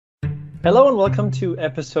Hello and welcome to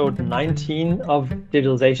episode 19 of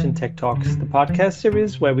Digitalization Tech Talks, the podcast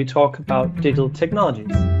series where we talk about digital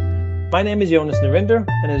technologies. My name is Jonas Narinder,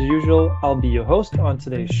 and as usual, I'll be your host on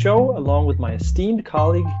today's show along with my esteemed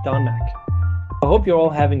colleague, Don Mack. I hope you're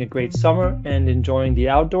all having a great summer and enjoying the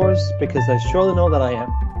outdoors because I surely know that I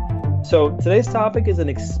am. So today's topic is an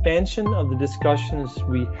expansion of the discussions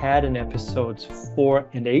we had in episodes 4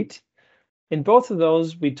 and 8. In both of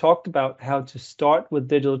those, we talked about how to start with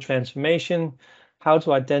digital transformation, how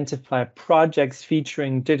to identify projects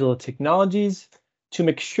featuring digital technologies to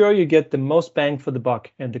make sure you get the most bang for the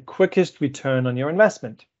buck and the quickest return on your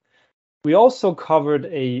investment. We also covered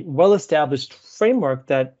a well-established framework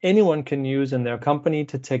that anyone can use in their company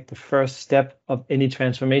to take the first step of any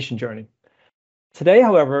transformation journey. Today,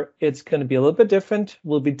 however, it's going to be a little bit different.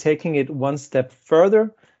 We'll be taking it one step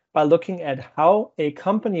further by looking at how a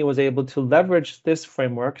company was able to leverage this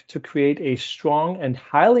framework to create a strong and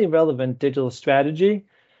highly relevant digital strategy,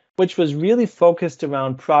 which was really focused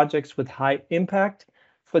around projects with high impact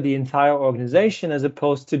for the entire organization, as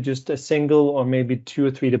opposed to just a single or maybe 2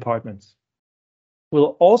 or 3 departments.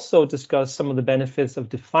 We'll also discuss some of the benefits of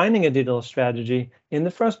defining a digital strategy in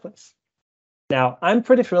the first place. Now, I'm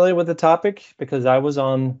pretty familiar with the topic because I was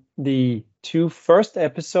on the 2 first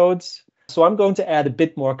episodes. So I'm going to add a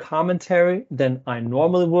bit more commentary than I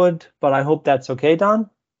normally would, but I hope that's okay, Don.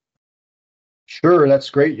 Sure, that's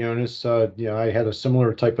great, Jonas. I had a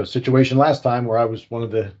similar type of situation last time where I was one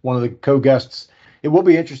of the co-guests. It will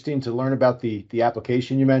be interesting to learn about the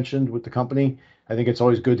application you mentioned with the company. I think it's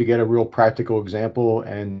always good to get a real practical example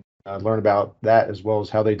and learn about that as well as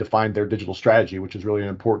how they defined their digital strategy, which is really an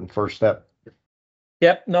important first step.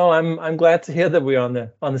 Yep, no, I'm glad to hear that we're on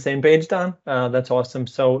the same page, Don. That's awesome.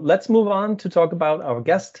 So let's move on to talk about our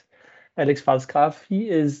guest, Alex Pfalzgraf. He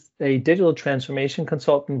is a digital transformation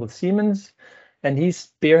consultant with Siemens, and he's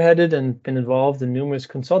spearheaded and been involved in numerous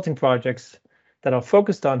consulting projects that are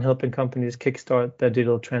focused on helping companies kickstart their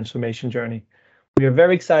digital transformation journey. We are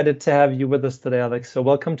very excited to have you with us today, Alex. So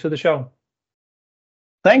welcome to the show.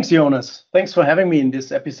 Thanks, Jonas. Thanks for having me in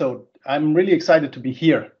this episode. I'm really excited to be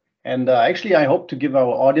here. And actually, I hope to give our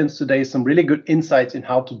audience today some really good insights in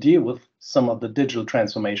how to deal with some of the digital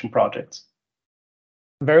transformation projects.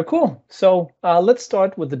 Very cool. So let's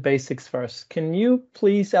start with the basics first. Can you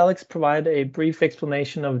please, Alex, provide a brief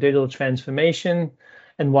explanation of digital transformation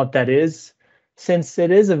and what that is? Since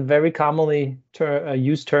it is a very commonly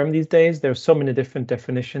used term these days, there are so many different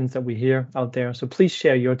definitions that we hear out there. So please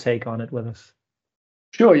share your take on it with us.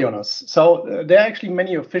 Sure, Jonas. So there are actually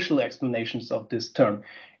many official explanations of this term.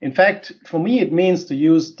 In fact, for me, it means to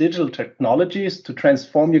use digital technologies to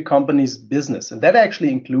transform your company's business. And that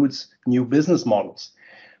actually includes new business models.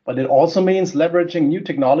 But it also means leveraging new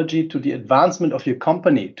technology to the advancement of your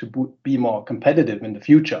company to be more competitive in the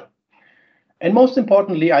future. And most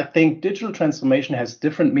importantly, I think digital transformation has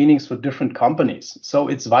different meanings for different companies. So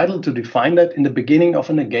it's vital to define that in the beginning of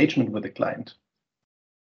an engagement with a client.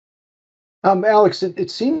 Alex, it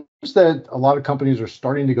seems that a lot of companies are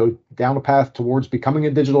starting to go down a path towards becoming a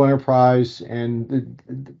digital enterprise.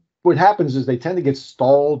 And what happens is they tend to get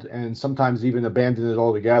stalled and sometimes even abandon it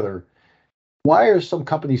altogether. Why are some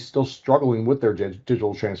companies still struggling with their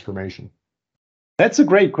digital transformation? That's a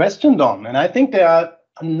great question, Don. And I think there are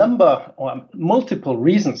a number or multiple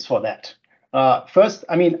reasons for that. First,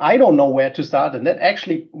 I don't know where to start. And that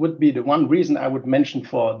actually would be the one reason I would mention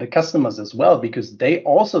for the customers as well, because they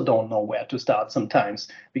also don't know where to start sometimes,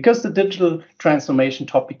 because the digital transformation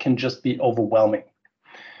topic can just be overwhelming.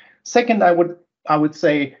 Second, I would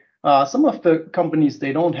say some of the companies,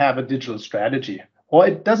 they don't have a digital strategy, or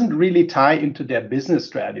it doesn't really tie into their business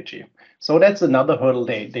strategy. So that's another hurdle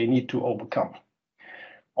they need to overcome.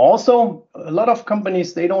 Also, a lot of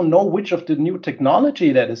companies, they don't know which of the new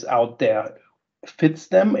technology that is out there fits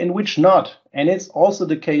them and which not. And it's also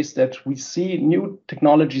the case that we see new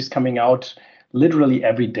technologies coming out literally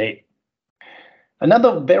every day.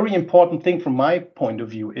 Another very important thing from my point of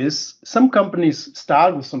view is some companies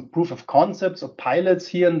start with some proof of concepts or pilots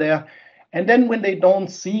here and there. And then when they don't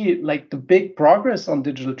see like the big progress on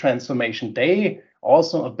digital transformation, they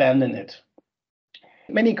also abandon it.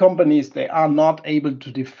 Many companies, they are not able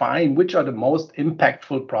to define which are the most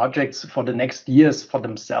impactful projects for the next years for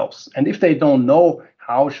themselves. And if they don't know,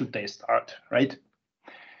 how should they start, right?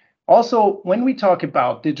 Also, when we talk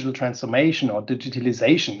about digital transformation or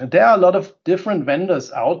digitalization, there are a lot of different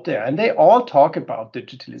vendors out there, and they all talk about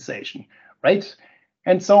digitalization, right?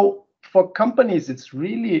 And so for companies, it's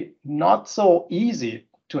really not so easy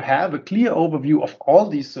to have a clear overview of all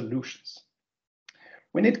these solutions.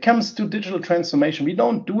 When it comes to digital transformation, we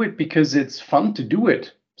don't do it because it's fun to do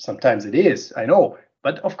it. Sometimes it is, I know,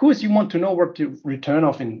 But of course, you want to know what the return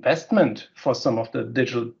of investment for some of the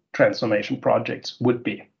digital transformation projects would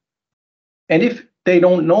be. And if they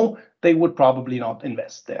don't know, they would probably not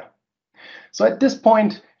invest there. So at this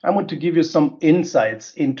point, I want to give you some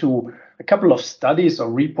insights into a couple of studies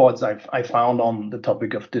or reports I found on the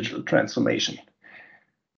topic of digital transformation.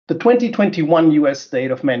 The 2021 US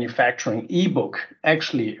State of Manufacturing ebook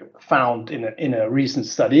actually found in a recent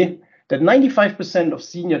study that 95% of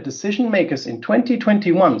senior decision makers in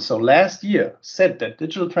 2021, so last year, said that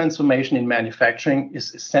digital transformation in manufacturing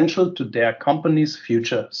is essential to their company's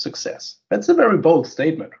future success. That's a very bold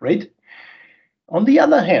statement, right? On the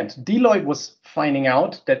other hand, Deloitte was finding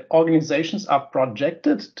out that organizations are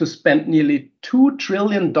projected to spend nearly $2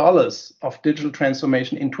 trillion of digital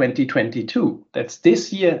transformation in 2022. That's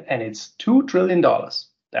this year, and it's $2 trillion.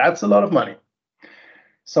 That's a lot of money.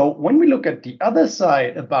 So when we look at the other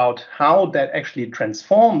side about how that actually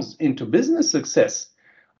transforms into business success,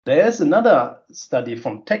 there's another study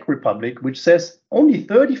from Tech Republic which says only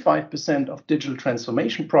 35% of digital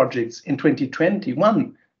transformation projects in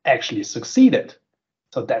 2021 actually succeeded.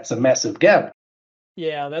 So that's a massive gap.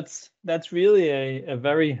 Yeah, that's really a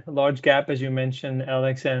very large gap, as you mentioned,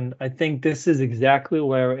 Alex. And I think this is exactly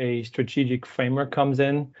where a strategic framework comes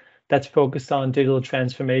in that's focused on digital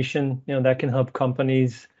transformation, that can help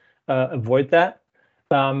companies avoid that.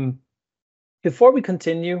 Before we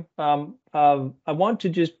continue, I want to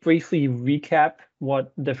just briefly recap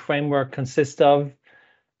what the framework consists of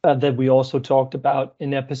that we also talked about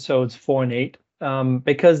in episodes 4 and 8.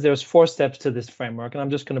 Because there's 4 steps to this framework, and I'm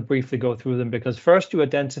just going to briefly go through them. Because first, you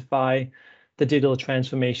identify the digital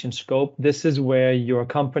transformation scope. This is where your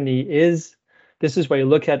company is. This is where you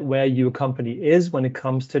look at where your company is when it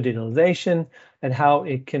comes to digitalization and how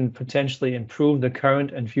it can potentially improve the current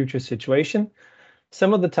and future situation.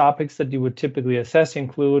 Some of the topics that you would typically assess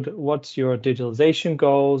include what's your digitalization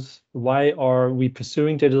goals, why are we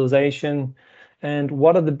pursuing digitalization, and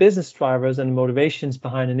what are the business drivers and motivations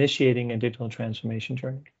behind initiating a digital transformation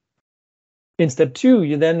journey. In step 2,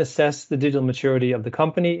 you then assess the digital maturity of the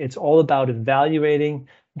company. It's all about evaluating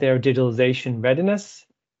their digitalization readiness.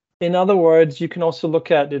 In other words, you can also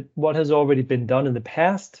look at what has already been done in the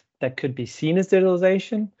past that could be seen as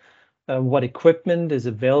digitalization, what equipment is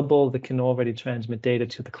available that can already transmit data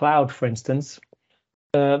to the cloud, for instance.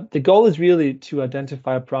 The goal is really to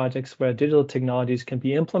identify projects where digital technologies can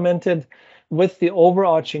be implemented with the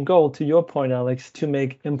overarching goal, to your point, Alex, to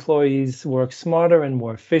make employees work smarter and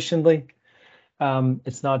more efficiently.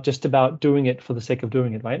 It's not just about doing it for the sake of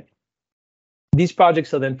doing it, right? These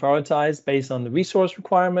projects are then prioritized based on the resource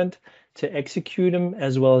requirement to execute them,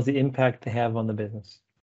 as well as the impact they have on the business.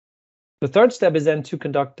 The third step is then to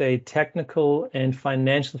conduct a technical and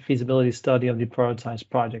financial feasibility study of the prioritized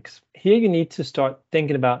projects. Here you need to start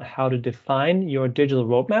thinking about how to define your digital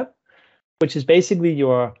roadmap, which is basically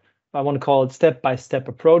your, I want to call it step-by-step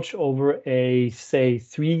approach over a, say,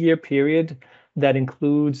 3-year period that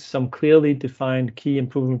includes some clearly defined key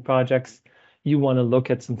improvement projects. You want to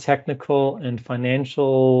look at some technical and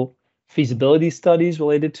financial feasibility studies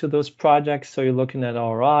related to those projects. So you're looking at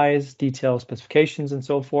ROIs, detailed specifications, and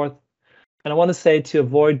so forth. And I want to say, to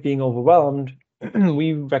avoid being overwhelmed,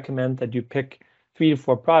 we recommend that you pick 3 to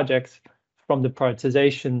 4 projects from the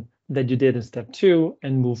prioritization that you did in step 2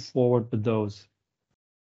 and move forward with those.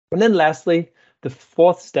 And then lastly, the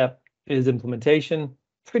 4th step is implementation.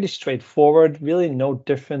 Pretty straightforward, really no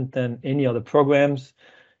different than any other programs.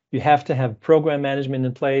 You have to have program management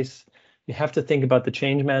in place. You have to think about the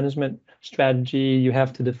change management strategy. You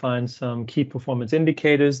have to define some key performance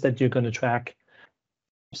indicators that you're going to track.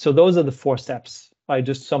 So those are the 4 steps. I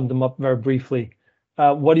just summed them up very briefly.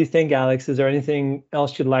 What do you think, Alex? Is there anything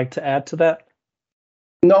else you'd like to add to that?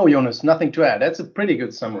 No, Jonas, nothing to add. That's a pretty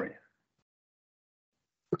good summary.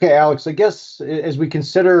 Okay, Alex, I guess as we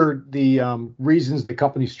consider the reasons the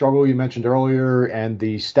companies struggle you mentioned earlier and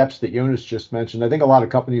the steps that Jonas just mentioned, I think a lot of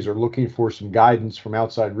companies are looking for some guidance from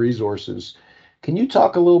outside resources. Can you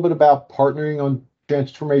talk a little bit about partnering on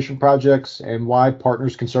transformation projects and why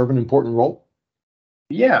partners can serve an important role?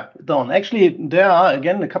 Yeah, Don, actually, there are,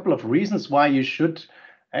 again, a couple of reasons why you should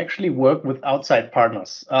actually work with outside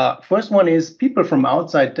partners. First one is people from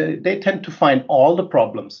outside, they tend to find all the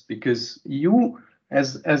problems because you,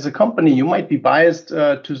 as a company, you might be biased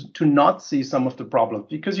to not see some of the problems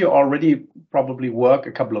because you already probably work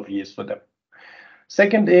a couple of years for them.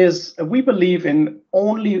 Second is we believe in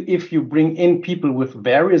only if you bring in people with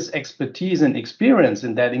various expertise and experience,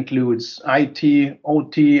 and that includes IT,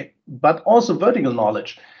 OT, but also vertical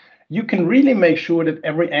knowledge, you can really make sure that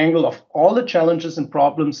every angle of all the challenges and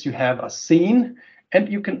problems you have are seen And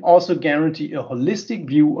you can also guarantee a holistic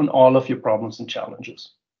view on all of your problems and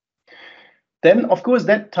challenges. Then, of course,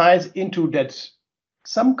 that ties into that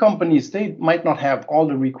some companies, they might not have all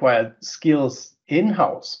the required skills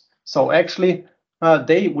in-house. So actually,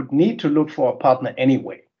 they would need to look for a partner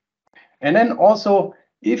anyway. And then also,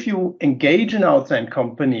 if you engage an outside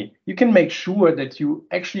company, you can make sure that you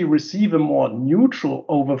actually receive a more neutral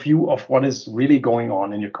overview of what is really going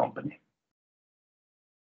on in your company.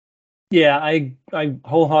 Yeah, I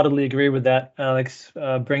wholeheartedly agree with that, Alex.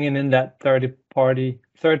 Bringing in that third party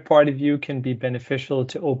view can be beneficial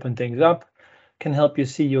to open things up, can help you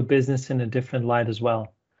see your business in a different light as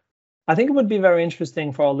well. I think it would be very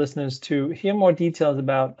interesting for our listeners to hear more details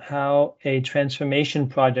about how a transformation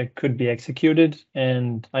project could be executed.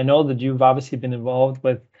 And I know that you've obviously been involved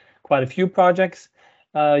with quite a few projects.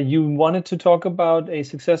 You wanted to talk about a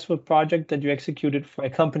successful project that you executed for a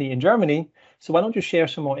company in Germany. So why don't you share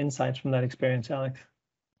some more insights from that experience, Alex?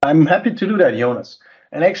 I'm happy to do that, Jonas.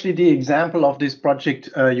 And actually, the example of this project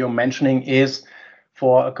you're mentioning is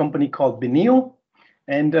for a company called Beneo.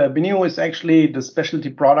 And Beneo is actually the specialty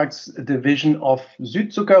products division of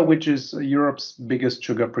Südzucker, which is Europe's biggest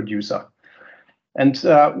sugar producer. And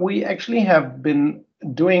we actually have been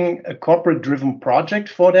doing a corporate-driven project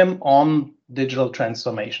for them on digital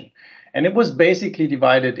transformation. And it was basically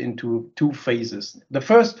divided into two phases. The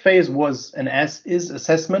first phase was an as-is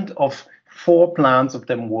assessment of 4 plants of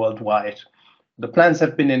them worldwide. The plants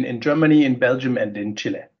have been in Germany, in Belgium, and in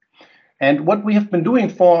Chile. And what we have been doing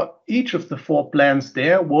for each of the 4 plants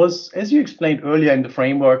there was, as you explained earlier in the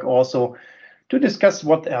framework, also to discuss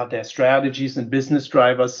what are their strategies and business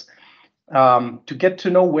drivers, to get to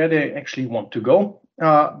know where they actually want to go.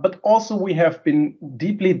 But also we have been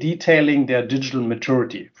deeply detailing their digital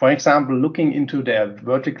maturity. For example, looking into their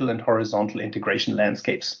vertical and horizontal integration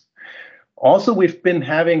landscapes. Also, we've been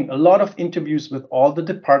having a lot of interviews with all the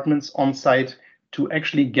departments on site to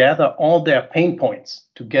actually gather all their pain points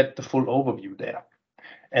to get the full overview there.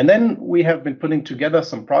 And then we have been putting together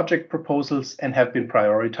some project proposals and have been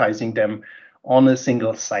prioritizing them on a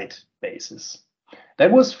single site basis.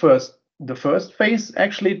 That was the first phase,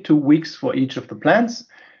 actually 2 weeks for each of the plants.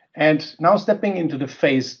 And now stepping into the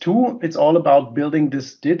phase 2, it's all about building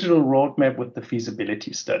this digital roadmap with the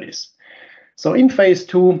feasibility studies. So in phase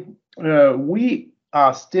 2, we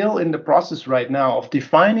are still in the process right now of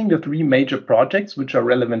defining the 3 major projects which are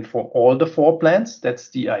relevant for all the 4 plants. That's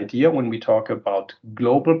the idea when we talk about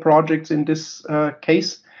global projects in this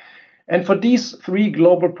case. And for these 3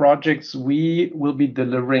 global projects, we will be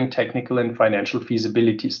delivering technical and financial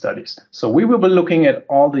feasibility studies. So we will be looking at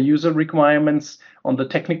all the user requirements on the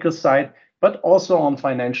technical side, but also on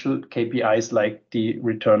financial KPIs like the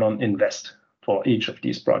return on invest for each of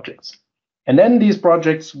these projects. And then these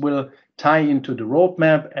projects will tie into the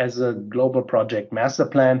roadmap as a global project master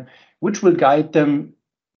plan, which will guide them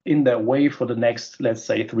in their way for the next, let's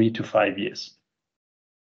say, 3 to 5 years.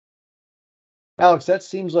 Alex, that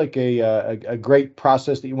seems like a great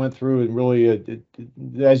process that you went through, and really,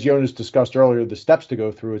 as Jonas discussed earlier, the steps to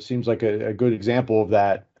go through. It seems like a good example of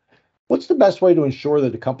that. What's the best way to ensure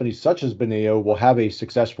that a company such as Beneo will have a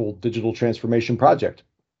successful digital transformation project?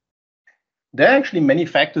 There are actually many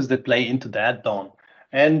factors that play into that, Don.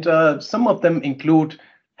 And some of them include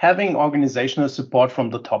having organizational support from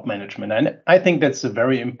the top management. And I think that's a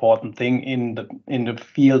very important thing in the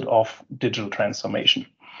field of digital transformation.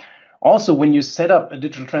 Also, when you set up a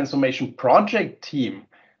digital transformation project team,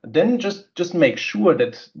 then just make sure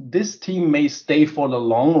that this team may stay for the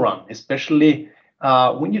long run, especially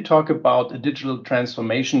when you talk about a digital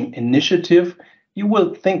transformation initiative, you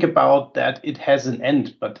will think about that it has an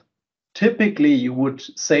end, but typically you would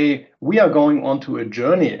say we are going on to a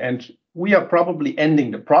journey and we are probably ending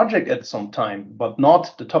the project at some time, but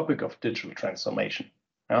not the topic of digital transformation.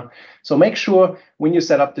 Yeah? So make sure when you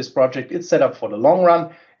set up this project, it's set up for the long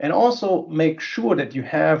run, and also make sure that you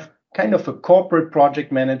have kind of a corporate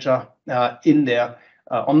project manager in there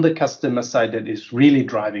on the customer side that is really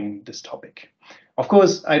driving this topic. Of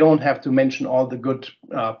course, I don't have to mention all the good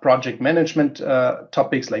project management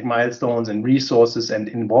topics like milestones and resources and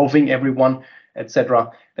involving everyone,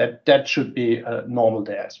 etc. That should be normal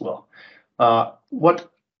there as well. What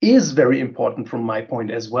is very important from my point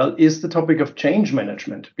as well is the topic of change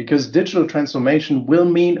management, because digital transformation will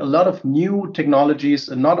mean a lot of new technologies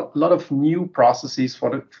and a lot of new processes for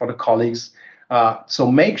the colleagues.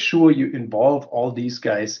 So make sure you involve all these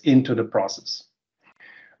guys into the process.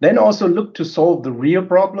 Then also look to solve the real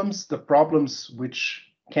problems, the problems which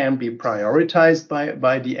can be prioritized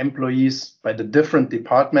by the employees, by the different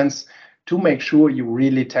departments, to make sure you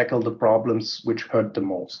really tackle the problems which hurt the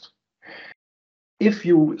most. if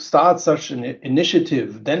you start such an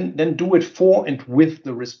initiative, then do it for and with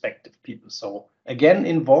the respective people. So again,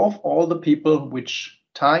 involve all the people which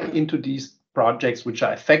tie into these projects, which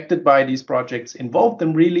are affected by these projects, involve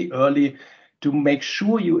them really early to make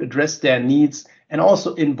sure you address their needs, and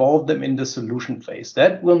also involve them in the solution phase.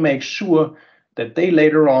 That will make sure that they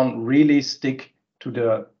later on really stick to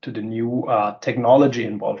the new technology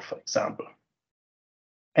involved, for example.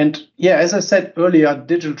 And yeah, as I said earlier,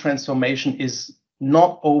 digital transformation is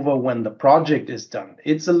not over when the project is done.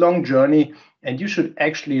 It's a long journey, and you should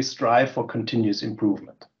actually strive for continuous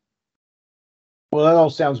improvement. Well, that all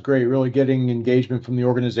sounds great, really getting engagement from the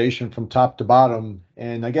organization from top to bottom.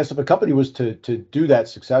 And I guess if a company was to do that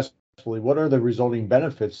successfully, what are the resulting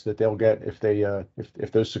benefits that they'll get if they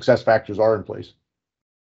if those success factors are in place?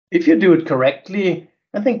 If you do it correctly,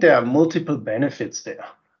 I think there are multiple benefits there.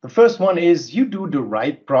 The first one is you do the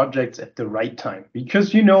right projects at the right time,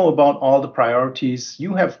 because you know about all the priorities,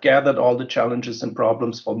 you have gathered all the challenges and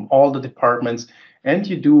problems from all the departments, and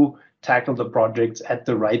you do tackle the projects at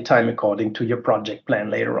the right time according to your project plan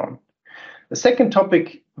later on. The second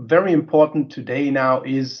topic, very important today now,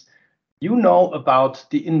 is you know about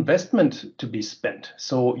the investment to be spent.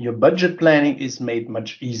 So your budget planning is made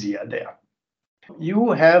much easier there.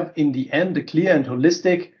 You have, in the end, a clear and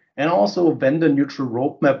holistic and also vendor-neutral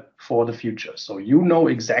roadmap for the future. So you know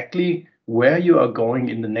exactly where you are going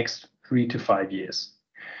in the next 3 to 5 years.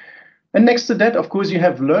 And next to that, of course, you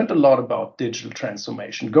have learned a lot about digital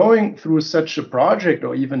transformation. Going through such a project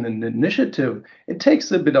or even an initiative, it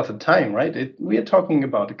takes a bit of a time, right? We are talking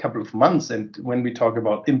about a couple of months. And when we talk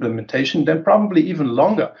about implementation, then probably even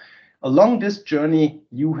longer. Along this journey,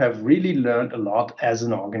 you have really learned a lot as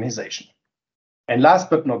an organization. And last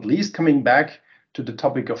but not least, coming back to the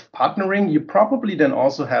topic of partnering, you probably then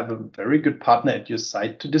also have a very good partner at your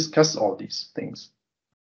side to discuss all these things.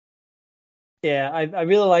 Yeah, I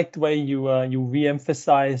really like the way you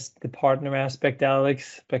re-emphasized the partner aspect,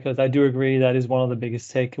 Alex, because I do agree that is one of the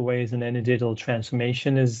biggest takeaways in any digital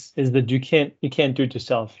transformation is that you can't do it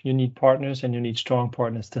yourself. You need partners, and you need strong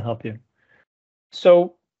partners to help you.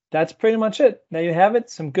 So that's pretty much it. There you have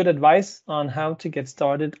it. Some good advice on how to get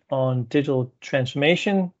started on digital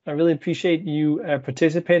transformation. I really appreciate you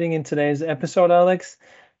participating in today's episode, Alex.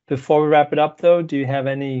 Before we wrap it up, though, do you have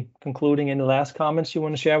any last comments you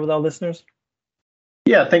want to share with our listeners?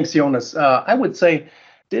 Yeah, thanks, Jonas. I would say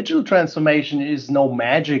digital transformation is no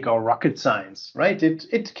magic or rocket science, right?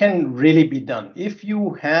 It can really be done. If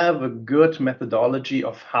you have a good methodology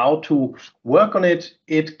of how to work on it,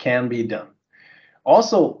 it can be done.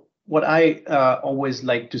 Also, what I always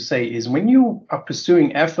like to say is when you are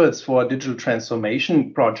pursuing efforts for a digital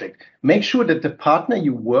transformation project, make sure that the partner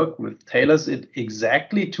you work with tailors it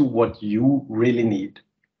exactly to what you really need.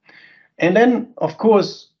 And then, of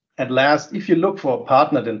course, at last, if you look for a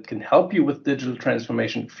partner that can help you with digital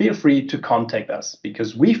transformation, feel free to contact us,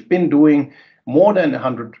 because we've been doing more than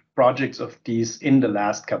 100 projects of these in the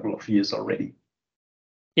last couple of years already.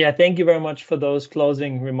 Yeah, thank you very much for those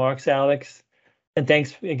closing remarks, Alex. And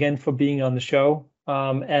thanks again for being on the show.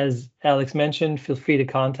 As Alex mentioned, feel free to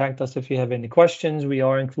contact us if you have any questions. We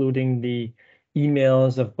are including the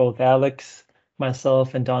emails of both Alex,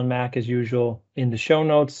 myself, and Don Mack as usual in the show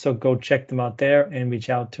notes. So go check them out there and reach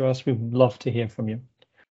out to us. We'd love to hear from you.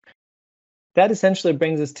 That essentially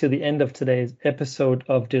brings us to the end of today's episode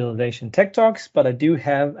of Digitalization Tech Talks, but I do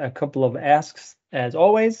have a couple of asks as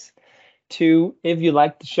always. If you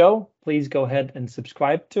like the show, please go ahead and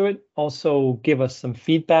subscribe to it. Also give us some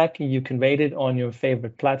feedback. You can rate it on your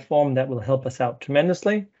favorite platform. That will help us out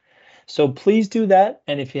tremendously. So please do that.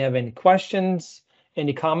 And if you have any questions,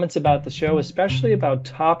 any comments about the show, especially about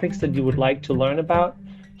topics that you would like to learn about,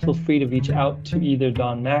 feel free to reach out to either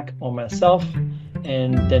Don Mack or myself,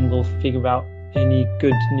 and then we'll figure out any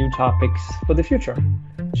good new topics for the future.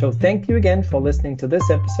 So thank you again for listening to this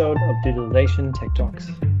episode of Digitalization Tech Talks.